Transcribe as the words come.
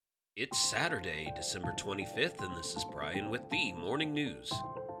It's Saturday, December 25th, and this is Brian with the Morning News.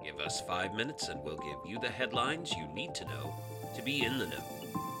 Give us 5 minutes and we'll give you the headlines you need to know to be in the know.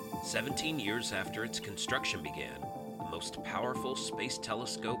 17 years after its construction began, the most powerful space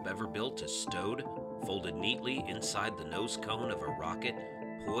telescope ever built is stowed, folded neatly inside the nose cone of a rocket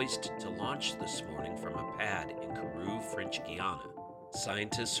poised to launch this morning from a pad in Kourou, French Guiana.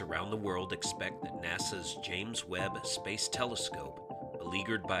 Scientists around the world expect that NASA's James Webb Space Telescope,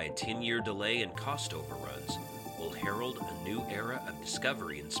 beleaguered by a 10-year delay and cost overruns, will herald a new era of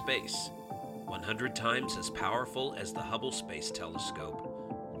discovery in space. 100 times as powerful as the Hubble Space Telescope,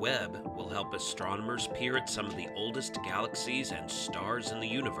 Webb will help astronomers peer at some of the oldest galaxies and stars in the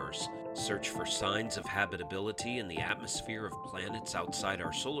universe, search for signs of habitability in the atmosphere of planets outside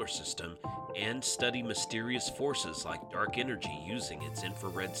our solar system, and study mysterious forces like dark energy using its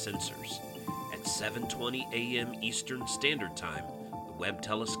infrared sensors. At 7:20 a.m. Eastern Standard Time, the Webb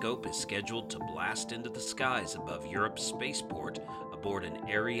telescope is scheduled to blast into the skies above Europe's spaceport aboard an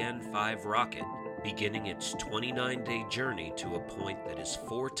Ariane 5 rocket, beginning its 29-day journey to a point that is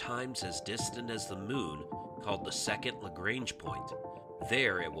 4 times as distant as the Moon, called the second Lagrange point.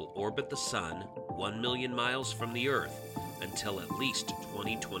 There it will orbit the Sun, 1 million miles from the Earth, until at least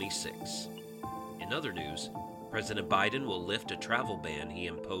 2026. In other news, President Biden will lift a travel ban he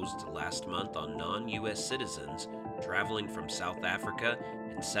imposed last month on non-U.S. citizens traveling from South Africa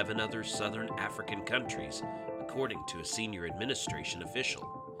and 7 other southern African countries, according to a senior administration official.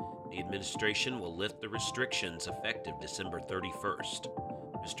 The administration will lift the restrictions effective December 31st.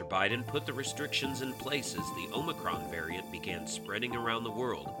 Mr. Biden put the restrictions in place as the Omicron variant began spreading around the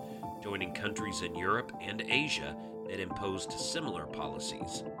world, joining countries in Europe and Asia that imposed similar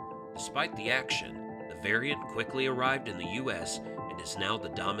policies. Despite the action, the variant quickly arrived in the U.S. and is now the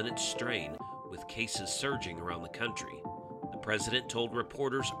dominant strain, with cases surging around the country. The president told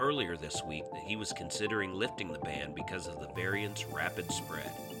reporters earlier this week that he was considering lifting the ban because of the variant's rapid spread.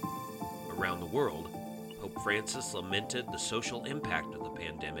 Around the world, Pope Francis lamented the social impact of the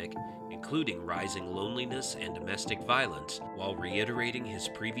pandemic, including rising loneliness and domestic violence, while reiterating his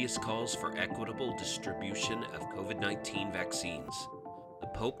previous calls for equitable distribution of COVID-19 vaccines. The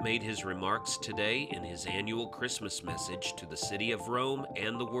Pope made his remarks today in his annual Christmas message to the city of Rome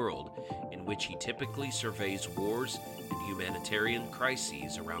and the world, in which he typically surveys wars and humanitarian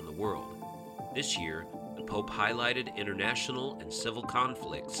crises around the world. This year, the Pope highlighted international and civil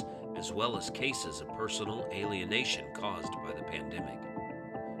conflicts, as well as cases of personal alienation caused by the pandemic.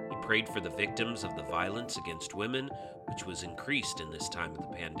 He prayed for the victims of the violence against women, which was increased in this time of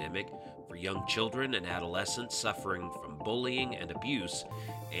the pandemic, for young children and adolescents suffering from bullying and abuse,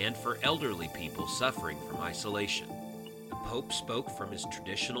 and for elderly people suffering from isolation. The Pope spoke from his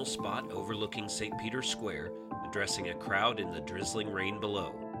traditional spot overlooking St. Peter's Square, addressing a crowd in the drizzling rain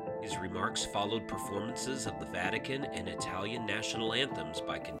below. His remarks followed performances of the Vatican and Italian national anthems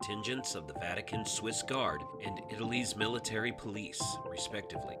by contingents of the Vatican's Swiss Guard and Italy's military police,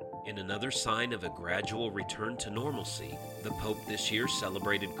 respectively. In another sign of a gradual return to normalcy, the Pope this year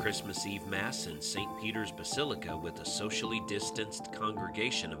celebrated Christmas Eve Mass in St. Peter's Basilica with a socially distanced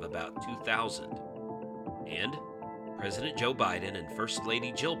congregation of about 2,000. And President Joe Biden and First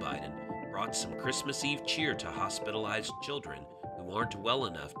Lady Jill Biden brought some Christmas Eve cheer to hospitalized children who aren't well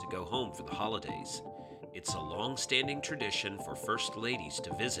enough to go home for the holidays. It's a long-standing tradition for First Ladies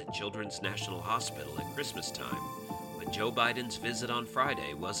to visit Children's National Hospital at Christmas time, but Joe Biden's visit on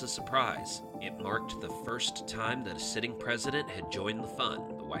Friday was a surprise. It marked the first time that a sitting president had joined the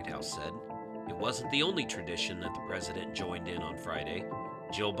fun, the White House said. It wasn't the only tradition that the president joined in on Friday.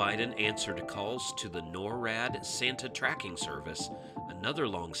 Jill Biden answered calls to the NORAD Santa tracking service, another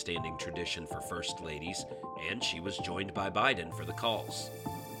long-standing tradition for First Ladies, and she was joined by Biden for the calls.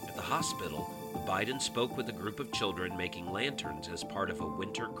 At the hospital, the Biden spoke with a group of children making lanterns as part of a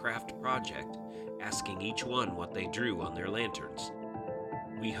winter craft project, asking each one what they drew on their lanterns.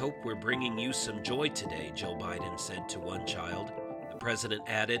 "We hope we're bringing you some joy today," Jill Biden said to one child. The president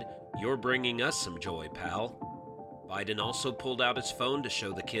added, "You're bringing us some joy, pal." Biden also pulled out his phone to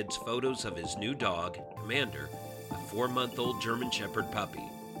show the kids photos of his new dog, Commander, a 4-month-old German Shepherd puppy.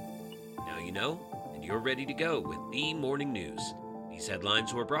 Now you know, and you're ready to go with the Morning News. These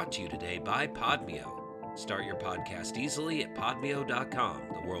headlines were brought to you today by Podmeo. Start your podcast easily at podmeo.com,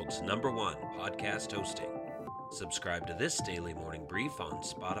 the world's #1 podcast hosting. Subscribe to this daily morning brief on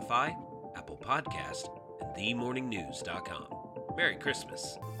Spotify, Apple Podcast, and themorningnews.com. Merry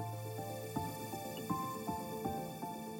Christmas.